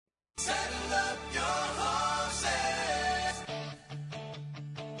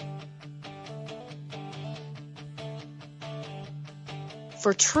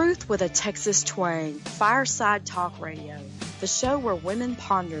For truth with a Texas twang, Fireside Talk Radio, the show where women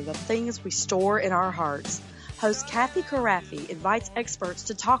ponder the things we store in our hearts. Host Kathy Carafi invites experts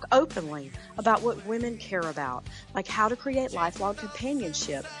to talk openly about what women care about, like how to create lifelong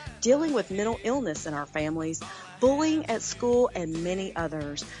companionship, dealing with mental illness in our families, bullying at school, and many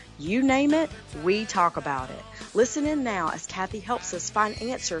others. You name it, we talk about it. Listen in now as Kathy helps us find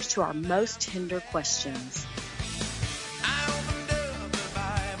answers to our most tender questions.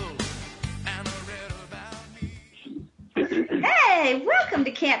 Hey, welcome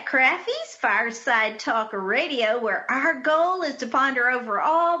to Camp Craffy's Fireside Talk Radio, where our goal is to ponder over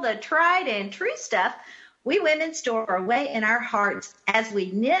all the tried and true stuff we women store away in our hearts as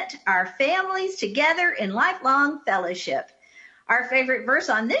we knit our families together in lifelong fellowship. Our favorite verse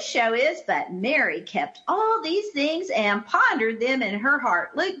on this show is, "But Mary kept all these things and pondered them in her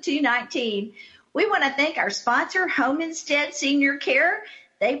heart." Luke 2:19. We want to thank our sponsor, Home Instead Senior Care.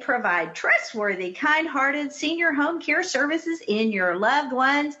 They provide trustworthy, kind-hearted senior home care services in your loved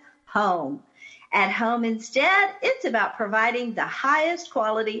one's home. At Home Instead, it's about providing the highest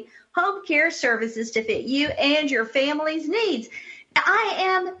quality home care services to fit you and your family's needs. I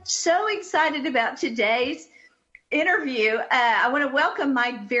am so excited about today's interview. I want to welcome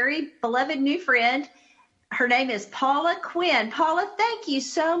my very beloved new friend. Her name is Paula Quinn. Paula, thank you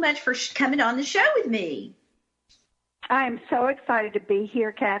so much for coming on the show with me. I am so excited to be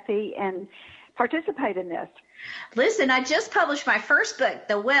here, Kathy, and participate in this. Listen, I just published my first book,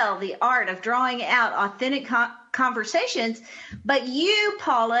 The Art of Drawing Out Authentic Conversations. But you,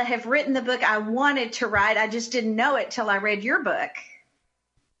 Paula, have written the book I wanted to write. I just didn't know it till I read your book.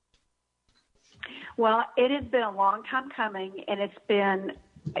 Well, it has been a long time coming, and it's been,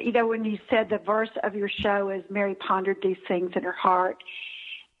 when you said the verse of your show is Mary pondered these things in her heart,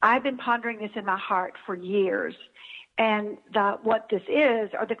 I've been pondering this in my heart for years. And what this is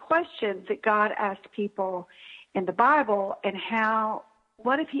are the questions that God asked people in the Bible, and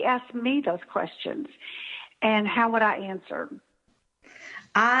what if he asked me those questions, and how would I answer?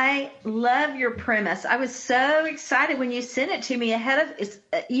 I love your premise. I was so excited when you sent it to me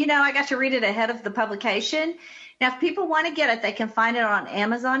I got to read it ahead of the publication. Now, if people want to get it, they can find it on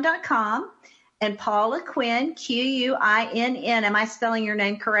Amazon.com. And Paula Quinn, Quinn. Am I spelling your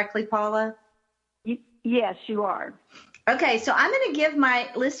name correctly, Paula? Yes, you are. Okay, so I'm going to give my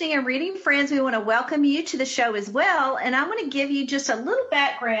listening and reading friends, we want to welcome you to the show as well. And I'm going to give you just a little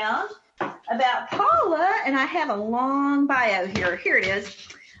background about Paula. And I have a long bio here. Here it is.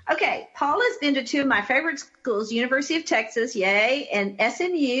 Okay, Paula's been to two of my favorite schools, University of Texas, yay, and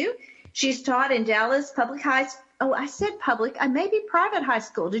SMU. She's taught in Dallas Public High School. Oh, I said public. I may be private high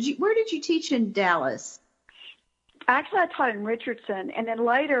school. Where did you teach in Dallas? Actually, I taught in Richardson, and then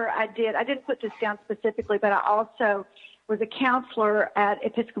later I didn't put this down specifically, but I also was a counselor at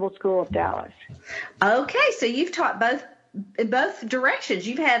Episcopal School of Dallas. Okay, so you've taught in both directions.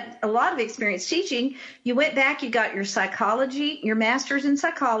 You've had a lot of experience teaching. You went back, you got your master's in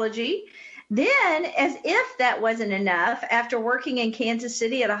psychology. Then, as if that wasn't enough, after working in Kansas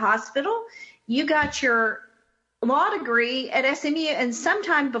City at a hospital, you got your law degree at SMU, and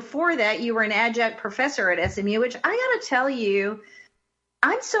sometime before that, you were an adjunct professor at SMU, which I got to tell you,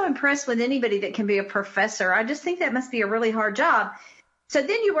 I'm so impressed with anybody that can be a professor. I just think that must be a really hard job. So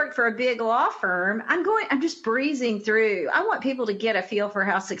then you worked for a big law firm. I'm just breezing through. I want people to get a feel for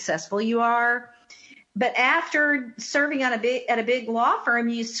how successful you are. But after serving at a big law firm,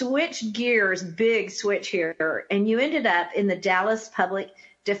 you switched gears, big switch here, and you ended up in the Dallas Public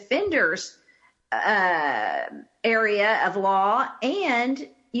Defender's area of law, and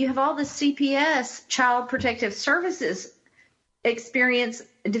you have all the CPS, Child Protective Services, experience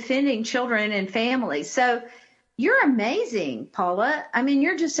defending children and families. So you're amazing, Paula. I mean,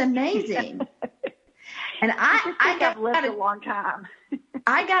 you're just amazing. And I've lived a long time.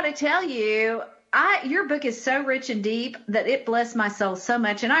 I got to tell you, your book is so rich and deep that it blessed my soul so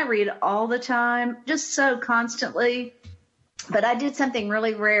much, and I read all the time, just so constantly. But I did something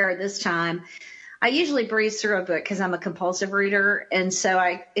really rare this time. I usually breeze through a book because I'm a compulsive reader, and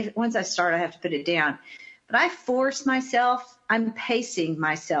so once I start, I have to put it down. But I force myself, I'm pacing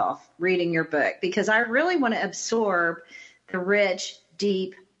myself reading your book because I really want to absorb the rich,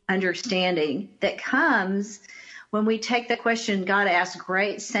 deep understanding that comes when we take the question God asked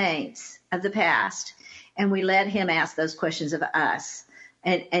great saints of the past, and we let him ask those questions of us.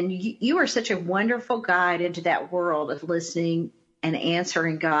 And you are such a wonderful guide into that world of listening and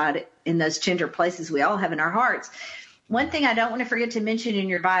answering God in those tender places we all have in our hearts. One thing I don't want to forget to mention in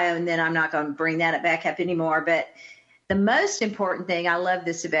your bio, and then I'm not going to bring that back up anymore, but the most important thing, I love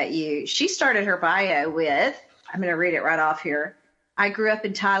this about you. She started her bio with, I'm going to read it right off here. I grew up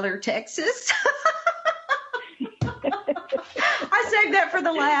in Tyler, Texas. I saved that for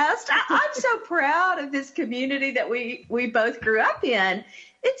the last. I'm so proud of this community that we both grew up in.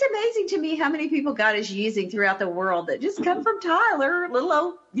 It's amazing to me how many people God is using throughout the world that just come from Tyler, little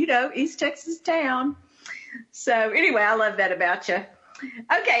old, East Texas town. So anyway, I love that about you.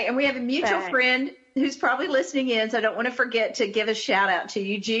 Okay, and we have a mutual friend who's probably listening in, so I don't want to forget to give a shout out to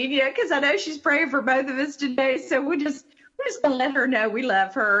Eugenia, because I know she's praying for both of us today. So we're just going to let her know we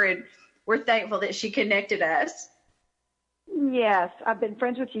love her and we're thankful that she connected us. Yes, I've been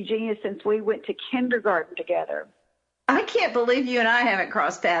friends with Eugenia since we went to kindergarten together. I can't believe you and I haven't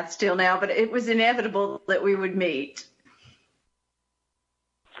crossed paths till now, but it was inevitable that we would meet.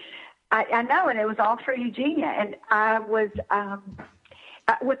 I know, and it was all through Eugenia. And I was,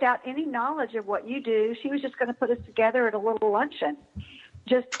 without any knowledge of what you do, she was just going to put us together at a little luncheon,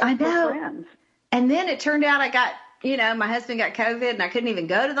 just as friends. And then it turned out my husband got COVID, and I couldn't even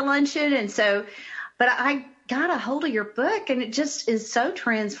go to the luncheon. And so, but I got a hold of your book, and it just is so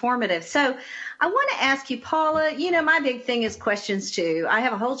transformative. So I want to ask you, Paula, my big thing is questions too. I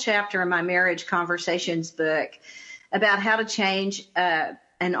have a whole chapter in my Marriage Conversations book about how to change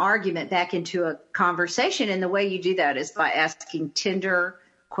an argument back into a conversation. And the way you do that is by asking tender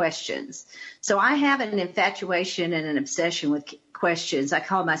questions. So I have an infatuation and an obsession with questions. I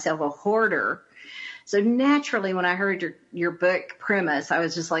call myself a hoarder. So naturally, when I heard your book premise, I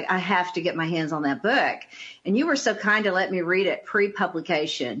was just like, I have to get my hands on that book. And you were so kind to let me read it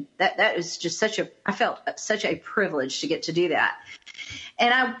pre-publication. That is just I felt such a privilege to get to do that.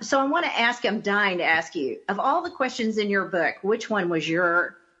 And I want to ask, I'm dying to ask you, of all the questions in your book, which one was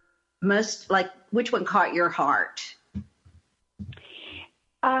your which one caught your heart?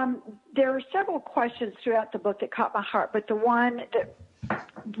 There were several questions throughout the book that caught my heart, but the one that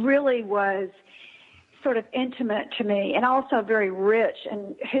really was sort of intimate to me and also very rich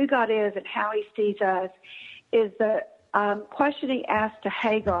in who God is and how he sees us is the question he asked to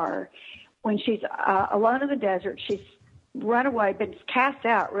Hagar when she's alone in the desert. She's run away, been cast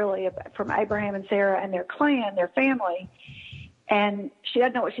out really from Abraham and Sarah and their clan, their family, and she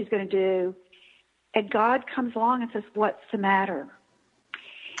doesn't know what she's going to do. And God comes along and says, "What's the matter?"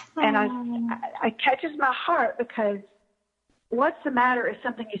 And I catches my heart, because what's the matter is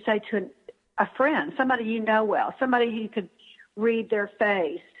something you say to a friend, somebody you know well, somebody who you could read their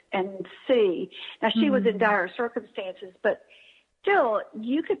face and see. Now, she was in dire circumstances, but still,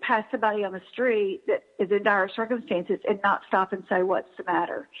 you could pass somebody on the street that is in dire circumstances and not stop and say, "What's the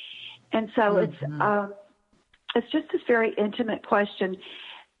matter?" And so it's just this very intimate question.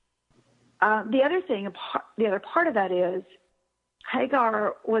 The other part of that is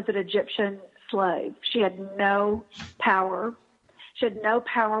Hagar was an Egyptian slave. She had no power. She had no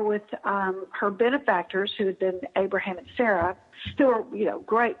power with her benefactors, who had been Abraham and Sarah, who were,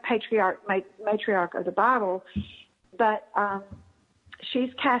 great matriarch of the Bible. But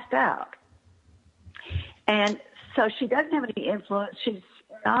she's cast out. And so she doesn't have any influence. She's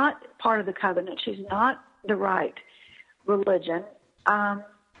not part of the covenant. She's not the right religion.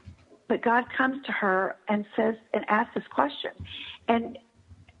 But God comes to her and says, and asks this question. And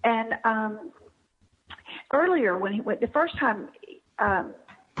earlier the first time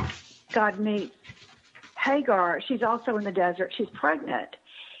God meets Hagar, she's also in the desert. She's pregnant.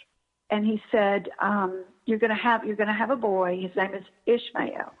 And he said, you're going to have a boy. His name is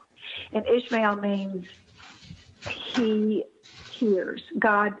Ishmael. And Ishmael means he hears.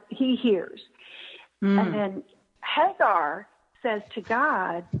 God, he hears. And then Hagar says to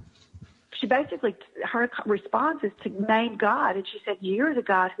God, she basically, her response is to name God. And she said, "You're the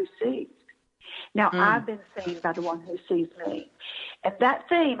God who sees. Now I've been seen by the one who sees me." And that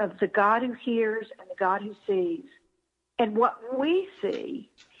theme of the God who hears and the God who sees, and what we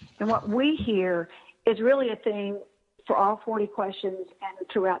see and what we hear, is really a theme for all 40 questions and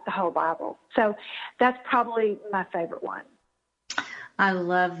throughout the whole Bible. So that's probably my favorite one. I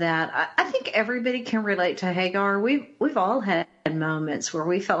love that. I think everybody can relate to Hagar. We've all had moments where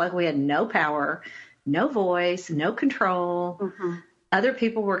we felt like we had no power, no voice, no control. Other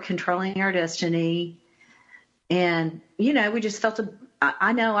people were controlling our destiny. And, we just felt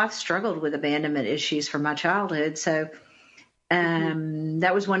I know I've struggled with abandonment issues from my childhood. So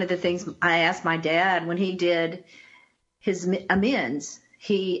that was one of the things I asked my dad when he did his amends.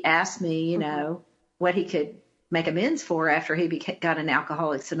 He asked me, what he could make amends for after he got an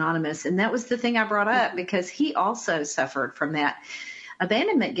Alcoholics Anonymous. And that was the thing I brought up, because he also suffered from that.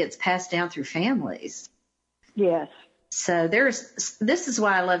 Abandonment gets passed down through families. Yes. So this is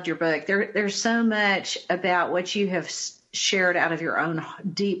why I loved your book. There's so much about what you have shared out of your own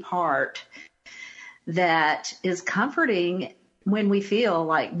deep heart that is comforting when we feel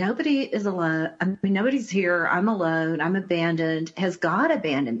like nobody is alone. I mean, nobody's here. I'm alone. I'm abandoned. Has God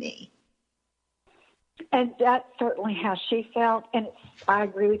abandoned me? And that's certainly how she felt. And I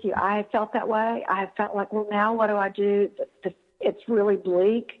agree with you. I have felt that way. I have felt like, well, now what do I do? It's really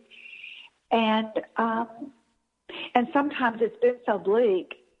bleak. And sometimes it's been so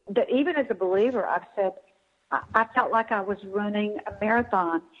bleak that even as a believer, I've said, I felt like I was running a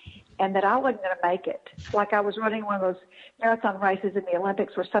marathon and that I wasn't going to make it. Like I was running one of those marathon races in the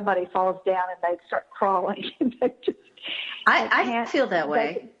Olympics where somebody falls down and they start crawling. And I feel that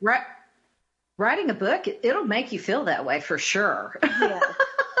way. Writing a book, it'll make you feel that way for sure. Yes.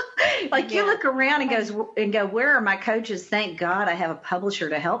 You look around and go, where are my coaches? Thank God I have a publisher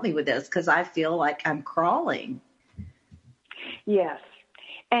to help me with this, because I feel like I'm crawling. Yes.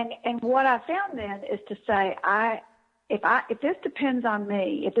 And what I found then is to say, if this depends on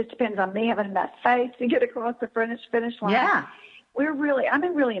me, having enough faith to get across the finish line, yeah,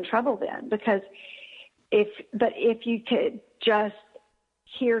 I'm really in trouble then, because if you could just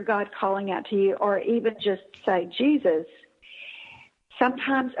hear God calling out to you, or even just say, Jesus,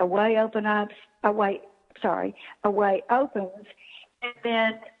 sometimes a way opens, and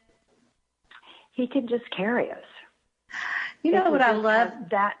then he can just carry us. You know what I love?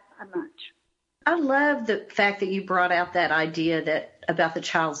 That much. I love the fact that you brought out that idea about the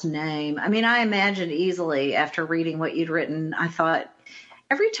child's name. I mean, I imagined easily after reading what you'd written, I thought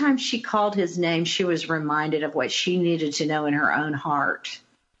every time she called his name, she was reminded of what she needed to know in her own heart.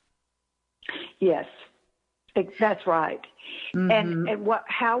 Yes, that's right. Mm-hmm. And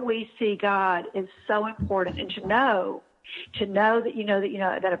how we see God is so important, and to know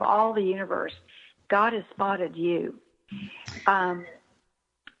that of all the universe, God has spotted you. And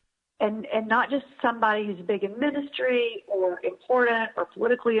not just somebody who's big in ministry or important or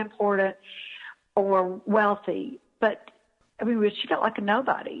politically important or wealthy, but I mean, she felt like a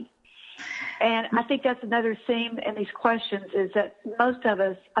nobody. And I think that's another theme in these questions, is that most of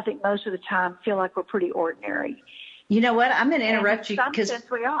us, I think most of the time, feel like we're pretty ordinary. You know what? I'm going to interrupt you because in some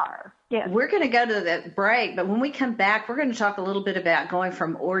sense we are. Yes. We're going to go to the break, but when we come back, we're going to talk a little bit about going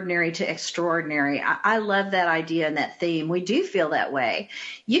from ordinary to extraordinary. I love that idea and that theme. We do feel that way.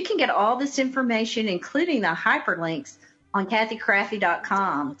 You can get all this information, including the hyperlinks, on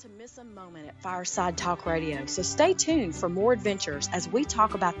KathyKrafty.com. Not to miss a moment at Fireside Talk Radio, so stay tuned for more adventures as we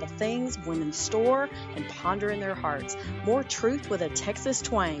talk about the things women store and ponder in their hearts. More truth with a Texas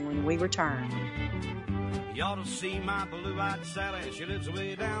twang when we return. You ought to see my blue-eyed Sally. She lives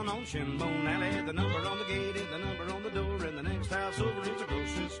way down on Shinbone Alley. The number on the gate is the number on the door, and the next house over is a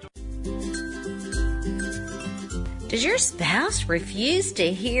grocery store. Does your spouse refuse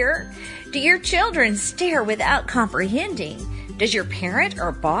to hear? Do your children stare without comprehending? Does your parent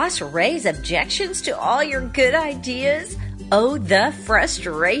or boss raise objections to all your good ideas? Oh, the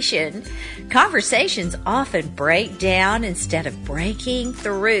frustration. Conversations often break down instead of breaking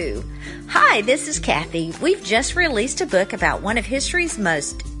through. Hi, this is Kathy. We've just released a book about one of history's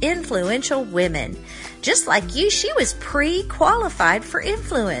most influential women. Just like you, she was pre-qualified for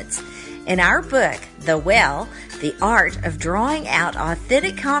influence. In our book, The Well, The Art of Drawing Out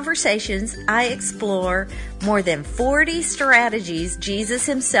Authentic Conversations, I explore more than 40 strategies Jesus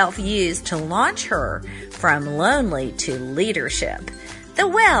himself used to launch her from lonely to leadership. The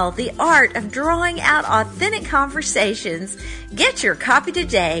Well, The Art of Drawing Out Authentic Conversations. Get your copy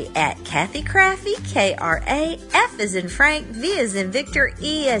today at Kathy Krafty, Kraf as in Frank, V as in Victor,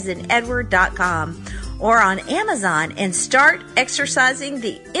 E as in Edward.com, or on Amazon, and start exercising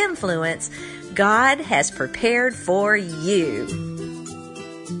the influence God has prepared for you.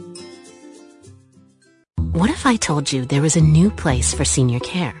 What if I told you there was a new place for senior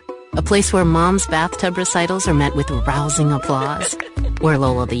care? A place where mom's bathtub recitals are met with rousing applause. Where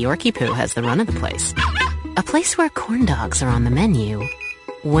Lola the Yorkie Poo has the run of the place. A place where corn dogs are on the menu.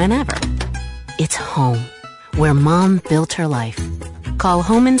 Whenever. It's home. Where mom built her life. Call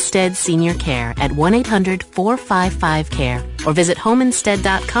Home Instead Senior Care at 1-800-455-CARE or visit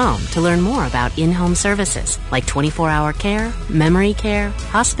homeinstead.com to learn more about in-home services like 24-hour care, memory care,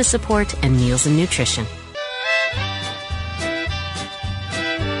 hospice support, and meals and nutrition.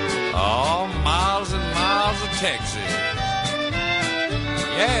 Oh, miles and miles of Texas.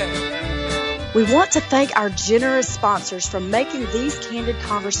 Yeah. We want to thank our generous sponsors for making these candid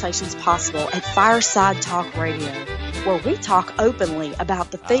conversations possible at Fireside Talk Radio, where we talk openly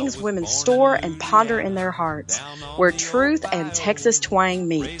about the things women store and ponder in their hearts, where truth and Texas twang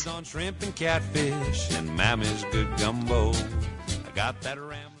meet. On shrimp and catfish and Mammy's good gumbo. I got that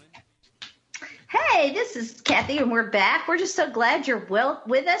around. Hey, this is Kathy, and we're back. We're just so glad you're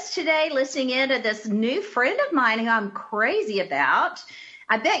with us today, listening in to this new friend of mine who I'm crazy about.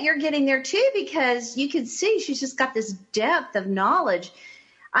 I bet you're getting there too, because you can see she's just got this depth of knowledge.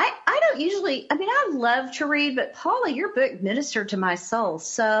 I don't usually, I love to read, but Paula, your book ministered to my soul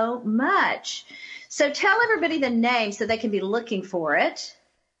so much. So tell everybody the name so they can be looking for it.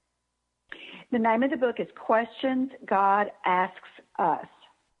 The name of the book is Questions God Asks Us.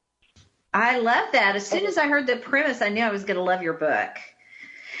 I love that. As soon as I heard the premise, I knew I was going to love your book.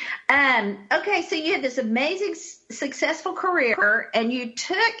 Okay, so you had this amazing, successful career, and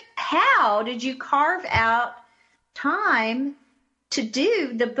how did you carve out time to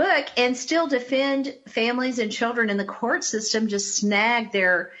do the book and still defend families and children in the court system just snag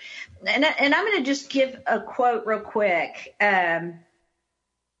their, and I'm going to just give a quote real quick. I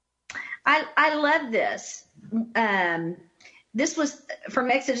love this. This was from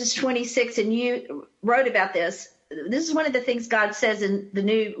Exodus 26, and you wrote about this. This is one of the things God says in the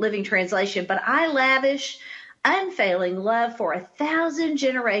New Living Translation. But I lavish unfailing love for 1,000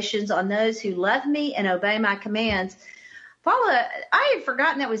 generations on those who love me and obey my commands. Paula, I had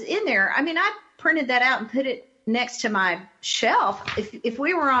forgotten that was in there. I printed that out and put it next to my shelf. If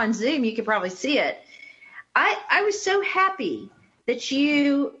we were on Zoom, you could probably see it. I was so happy that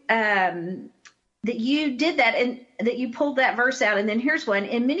you did that and that you pulled that verse out. And then here's one.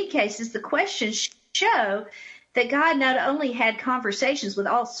 In many cases, the questions show that God not only had conversations with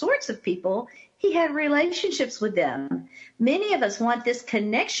all sorts of people, he had relationships with them. Many of us want this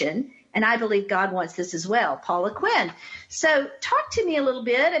connection, and I believe God wants this as well. Paula Quinn. So talk to me a little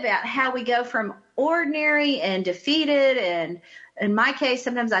bit about how we go from ordinary and defeated, and in my case,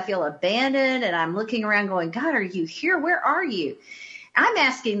 sometimes I feel abandoned, and I'm looking around going, God, are you here? Where are you? I'm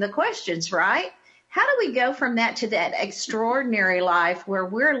asking the questions, right? How do we go from that to that extraordinary life where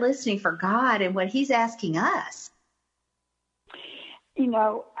we're listening for God and what he's asking us?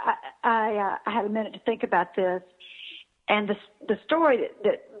 I had a minute to think about this, and the story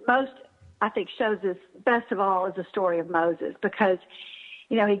that most, I think, shows this best of all is the story of Moses, because,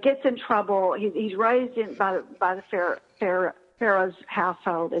 he gets in trouble. He's raised by the Pharaoh's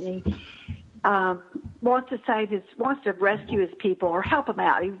household, and he wants to rescue his people or help them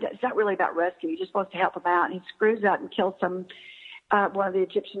out. It's not really about rescue. He just wants to help them out. And he screws up and kills one of the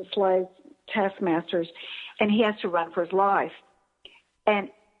Egyptian slave taskmasters, and he has to run for his life. And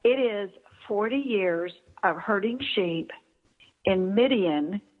it is 40 years of herding sheep in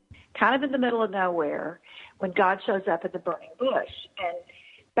Midian, kind of in the middle of nowhere, when God shows up at the burning bush and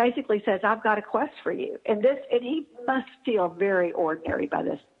basically says, I've got a quest for you. And he must feel very ordinary by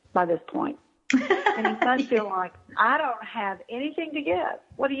this point. And he must feel like, I don't have anything to give.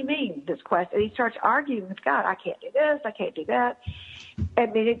 What do you mean, this quest? And he starts arguing with God. I can't do this. I can't do that.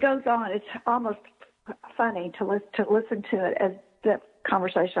 It goes on. It's almost funny to listen to it as the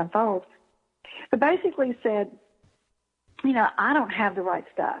conversation unfolds. But basically he said, I don't have the right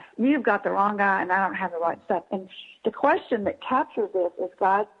stuff. You've got the wrong guy, and I don't have the right stuff. And the question that captures this is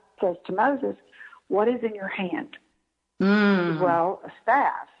God says to Moses, what is in your hand? Well, a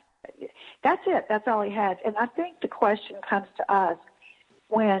staff. That's it. That's all he has. And I think the question comes to us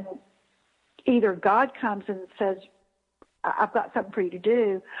when either God comes and says, I've got something for you to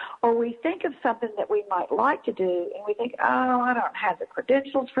do, or we think of something that we might like to do, and we think, I don't have the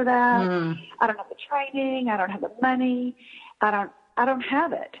credentials for that. I don't have the training. I don't have the money. I don't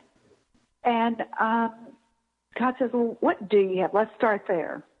have it. And God says, well, what do you have? Let's start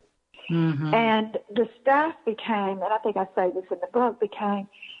there. Mm-hmm. And the staff became, and I think I say this in the book, became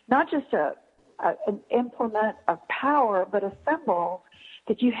not just an implement of power, but a symbol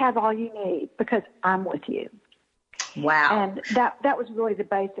that you have all you need because I'm with you. Wow. And that was really the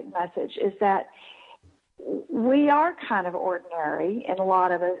basic message, is that we are kind of ordinary in a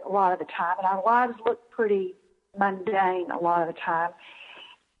lot of the time, and our lives look pretty mundane a lot of the time,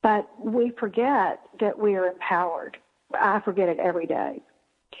 but we forget that we are empowered. I forget it every day.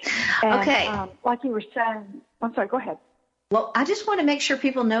 And, okay. Like you were saying, I'm sorry, go ahead. Well, I just want to make sure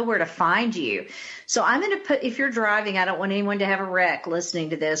people know where to find you. So I'm going to put, if you're driving, I don't want anyone to have a wreck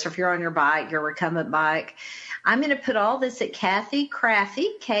listening to this, or if you're on your bike, your recumbent bike, I'm going to put all this at Kathy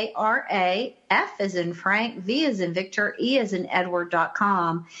Krafve, K-R-A-F as in Frank, V as in Victor, E as in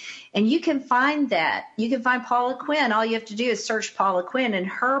Edward.com. And you can find that. You can find Paula Quinn. All you have to do is search Paula Quinn, and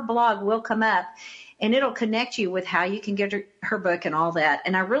her blog will come up. And it'll connect you with how you can get her book and all that.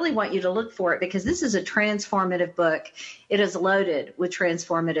 And I really want you to look for it, because this is a transformative book. It is loaded with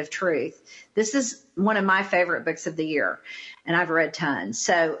transformative truth. This is one of my favorite books of the year, and I've read tons.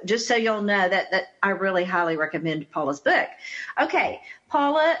 So just so you'll know that I really highly recommend Paula's book. Okay,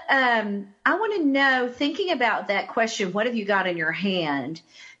 Paula, I want to know, thinking about that question, what have you got in your hand?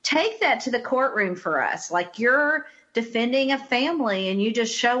 Take that to the courtroom for us. Like you're defending a family and you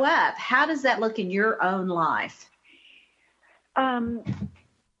just show up. How does that look in your own life? I've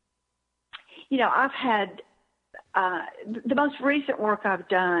had the most recent work I've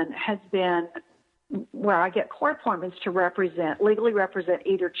done has been where I get court appointments to legally represent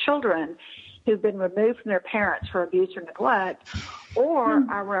either children who've been removed from their parents for abuse or neglect, or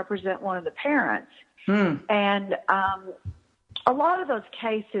I represent one of the parents. And a lot of those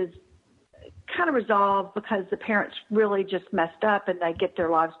cases kind of resolve because the parents really just messed up and they get their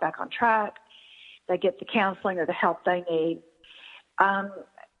lives back on track. They get the counseling or the help they need.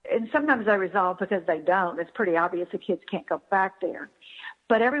 And sometimes they resolve because they don't. It's pretty obvious the kids can't go back there.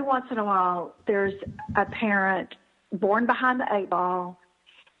 But every once in a while, there's a parent born behind the eight ball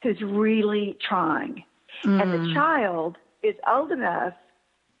who's really trying. And the child is old enough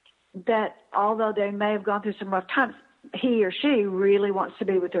that although they may have gone through some rough times, he or she really wants to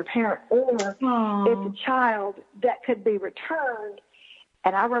be with their parent. Or it's a child that could be returned,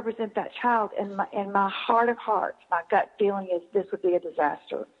 and I represent that child. And in my heart of hearts, my gut feeling is this would be a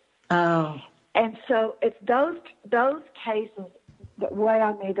disaster. Oh. And so it's those cases that weigh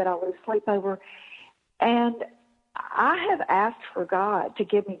on me that I lose sleep over. And I have asked for God to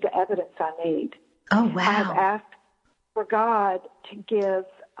give me the evidence I need. Oh, wow. I have asked for God to give,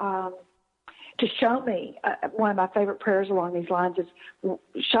 to show me, one of my favorite prayers along these lines is,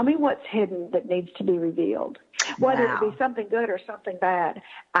 show me what's hidden that needs to be revealed. Whether it be something good or something bad,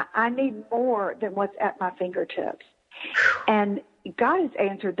 I need more than what's at my fingertips. And God has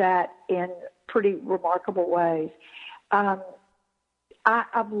answered that in pretty remarkable ways. I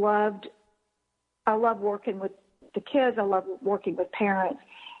love working with the kids. I love working with parents.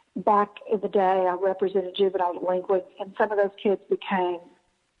 Back in the day, I represented juvenile delinquents, and some of those kids became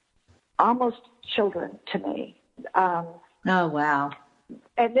almost children to me. Oh, wow.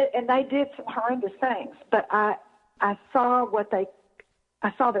 And they did some horrendous things, but I saw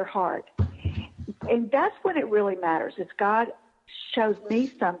I saw their heart. And that's when it really matters, is God shows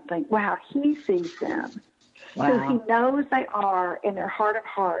me something, how he sees them, who he knows they are in their heart of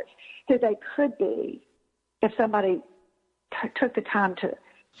hearts, who they could be if somebody took the time to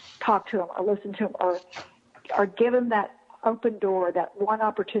talk to them or listen to them or give them that open door, that one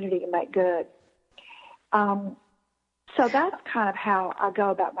opportunity to make good. So that's kind of how I go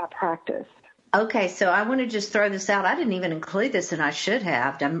about my practice. Okay, so I want to just throw this out. I didn't even include this, and I should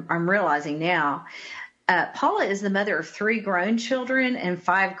have. I'm realizing now. Paula is the mother of 3 grown children and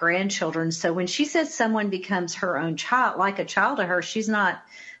 5 grandchildren. So when she says someone becomes her own child, like a child to her,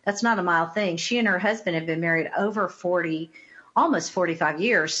 that's not a mild thing. She and her husband have been married over 40, almost 45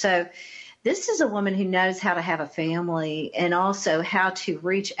 years. So this is a woman who knows how to have a family and also how to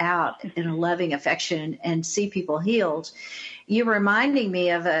reach out in a loving affection and see people healed. You're reminding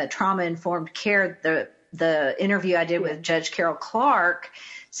me of a trauma-informed care, the interview I did with Judge Carol Clark.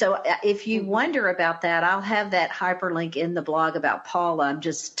 So if you wonder about that, I'll have that hyperlink in the blog about Paula. I'm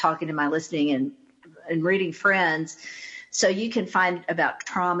just talking to my listening and reading friends. So you can find about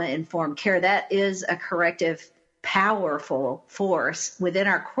trauma-informed care. That is a corrective, powerful force within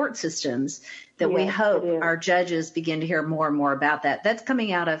our court systems that we hope our judges begin to hear more and more about that. That's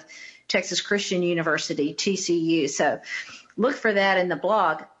coming out of Texas Christian University, TCU. So look for that in the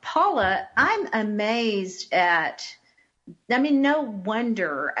blog. Paula, I'm amazed at, no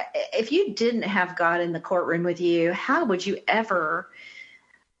wonder, if you didn't have God in the courtroom with you, how would you ever,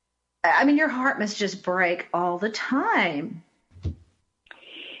 your heart must just break all the time.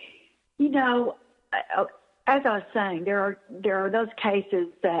 As I was saying, there are those cases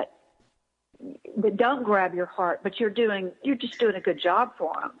that don't grab your heart, but you're just doing a good job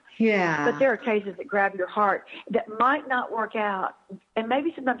for them. Yeah. But there are cases that grab your heart that might not work out, and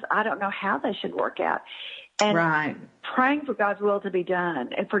maybe sometimes I don't know how they should work out. And praying for God's will to be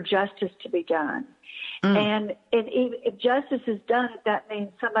done and for justice to be done. And even if justice is done, that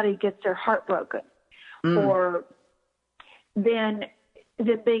means somebody gets their heart broken, or then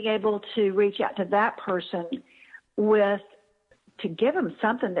being able to reach out to that person to give them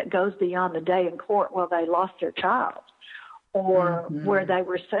something that goes beyond the day in court where they lost their child, or where they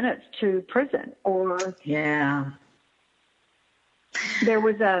were sentenced to prison, or there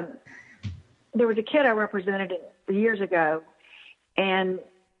was a kid I represented years ago, and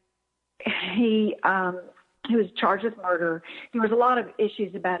he was charged with murder. There was a lot of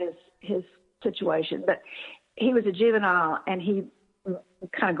issues about his situation, but he was a juvenile, and he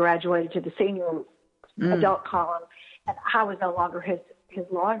kind of graduated to the senior adult column, and I was no longer his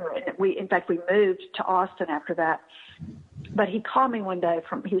lawyer. And we moved to Austin after that. But he called me one day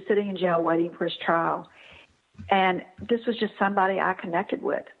he was sitting in jail waiting for his trial. And this was just somebody I connected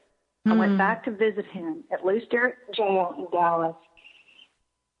with. I went back to visit him at Lew Sterrett Jail in Dallas.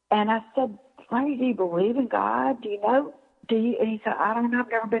 And I said, Larry, do you believe in God? Do you know? And he said, I don't know. I've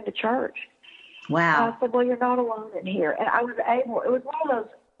never been to church. Wow. And I said, well, you're not alone in here. And I was able, it was one of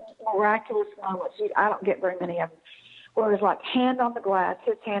those miraculous moments. I don't get very many of them. Where it was like hand on the glass,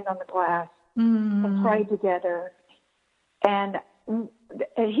 his hand on the glass, and prayed together. And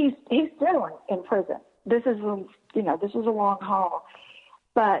he's still in prison. This is a long haul.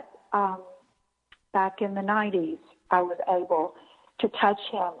 But back in the 90s, I was able to touch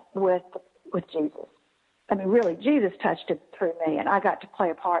him with Jesus. I mean, really, Jesus touched it through me, and I got to play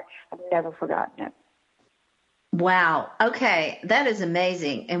a part. I've never forgotten it. Wow. Okay. That is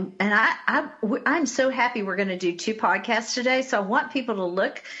amazing. And I'm so happy we're going to do 2 podcasts today. So I want people to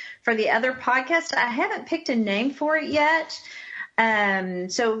look for the other podcast. I haven't picked a name for it yet.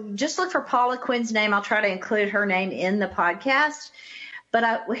 So just look for Paula Quinn's name. I'll try to include her name in the podcast.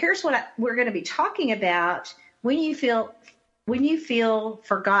 But here's what we're going to be talking about. When you feel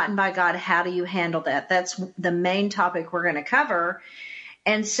forgotten by God, how do you handle that? That's the main topic we're going to cover.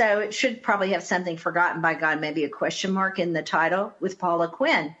 And so it should probably have something forgotten by God, maybe a question mark in the title with Paula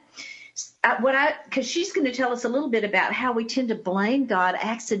Quinn. Because she's going to tell us a little bit about how we tend to blame God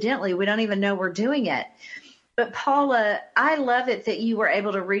accidentally. We don't even know we're doing it. But Paula, I love it that you were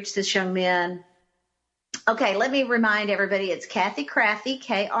able to reach this young man. Okay, let me remind everybody, it's Kathy Krafve,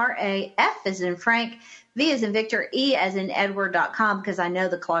 Kraf as in Frank, V as in Victor, E as in Edward.com, because I know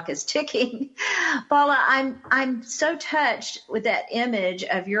the clock is ticking. Paula, I'm so touched with that image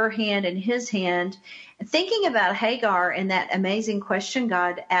of your hand and his hand, thinking about Hagar and that amazing question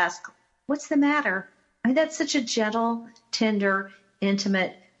God asked, what's the matter? I mean, that's such a gentle, tender,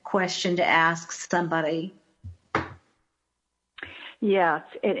 intimate question to ask somebody. Yes,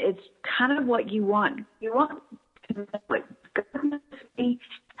 it's kind of what you want. You want to know what God knows me.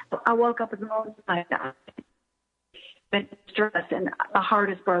 I woke up in the morning and I've been stressed and my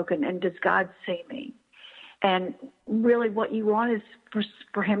heart is broken, and does God see me? And really what you want is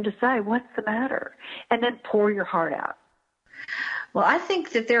for him to say, what's the matter? And then pour your heart out. Well, I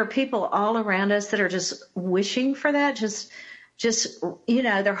think that there are people all around us that are just wishing for that, just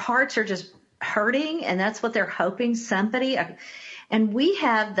their hearts are just hurting, and that's what they're hoping somebody. And we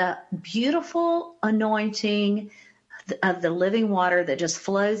have the beautiful anointing of the living water that just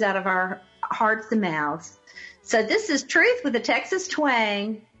flows out of our hearts and mouths. So this is Truth with a Texas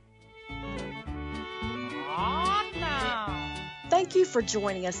Twang. Thank you for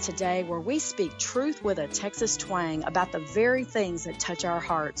joining us today, where we speak truth with a Texas twang about the very things that touch our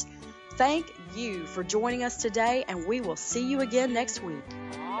hearts. Thank you for joining us today, and we will see you again next week.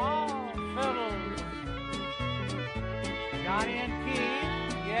 Oh, fellows, Johnny and